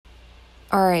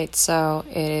All right, so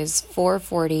it is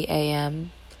 4:40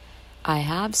 a.m. I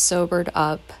have sobered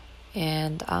up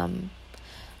and I'm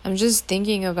just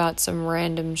thinking about some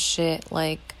random shit.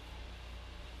 Like,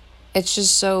 it's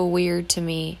just so weird to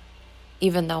me,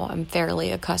 even though I'm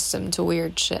fairly accustomed to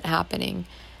weird shit happening.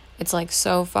 It's like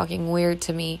so fucking weird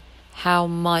to me how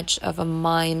much of a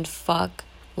mind fuck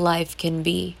life can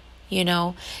be, you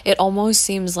know? It almost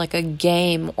seems like a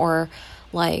game or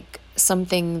like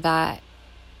something that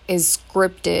is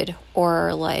scripted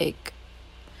or like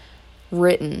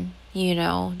written,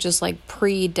 just like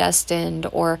predestined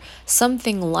or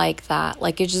something like that.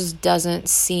 Like, it just doesn't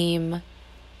seem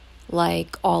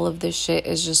like all of this shit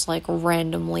is just like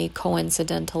randomly,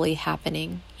 coincidentally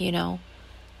happening.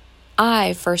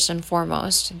 I, first and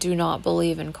foremost, do not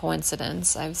believe in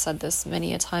coincidence. I've said this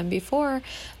many a time before, and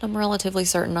I'm relatively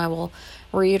certain I will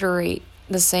reiterate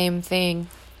the same thing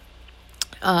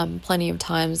plenty of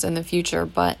times in the future,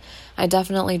 but I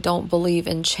definitely don't believe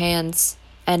in chance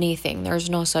anything.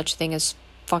 There's no such thing as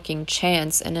fucking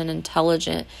chance in an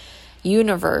intelligent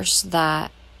universe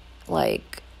that,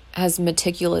 like, has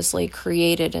meticulously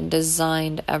created and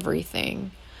designed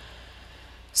everything.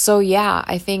 So yeah,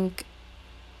 I think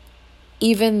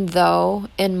even though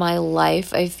in my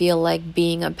life I feel like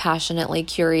being a passionately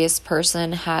curious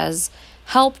person has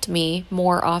helped me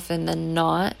more often than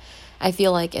not, I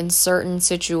feel like in certain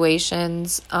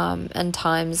situations and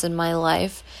times in my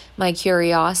life, my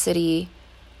curiosity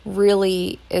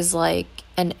really is like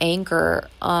an anchor.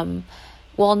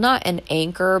 Well, not an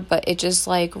anchor, but it just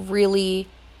like really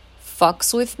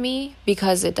fucks with me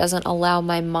because it doesn't allow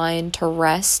my mind to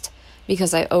rest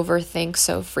because I overthink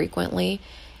so frequently.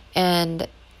 And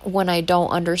when I don't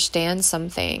understand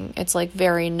something, it's like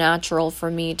very natural for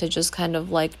me to just kind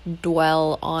of like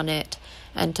dwell on it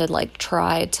and to like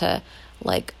try to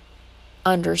like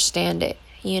understand it.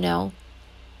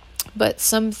 But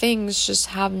some things just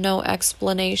have no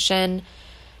explanation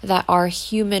that our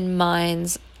human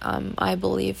minds, I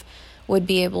believe, would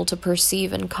be able to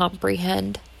perceive and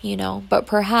comprehend. But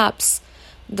perhaps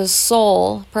the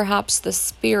soul, perhaps the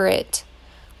spirit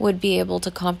would be able to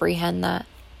comprehend that,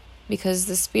 because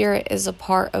the spirit is a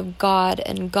part of God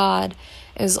and God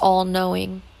is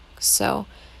all-knowing. So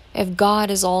if God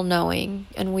is all-knowing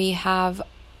and we have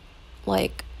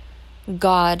like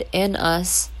God in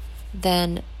us,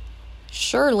 then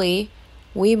surely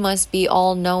we must be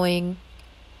all-knowing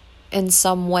in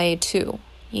some way too.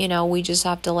 We just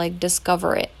have to like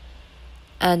discover it.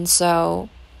 And so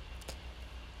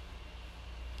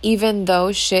even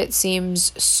though shit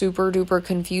seems super duper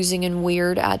confusing and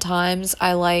weird at times,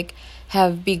 I like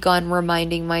have begun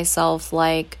reminding myself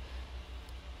like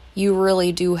you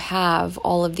really do have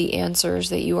all of the answers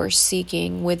that you are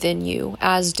seeking within you,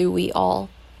 as do we all.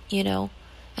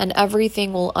 And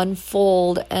everything will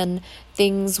unfold and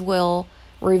things will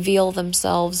reveal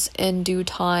themselves in due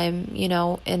time,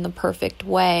 in the perfect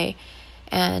way.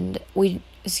 And we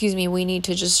need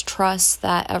to just trust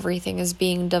that everything is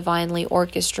being divinely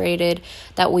orchestrated,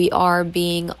 that we are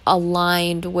being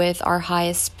aligned with our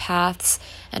highest paths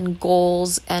and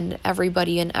goals and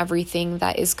everybody and everything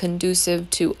that is conducive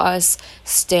to us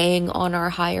staying on our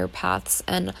higher paths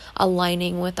and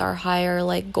aligning with our higher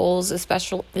like goals,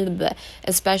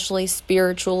 especially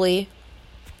spiritually,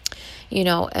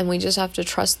 and we just have to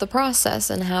trust the process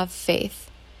and have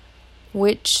faith,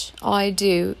 which I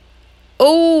do.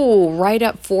 Oh, right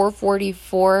at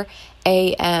 4:44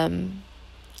 a.m.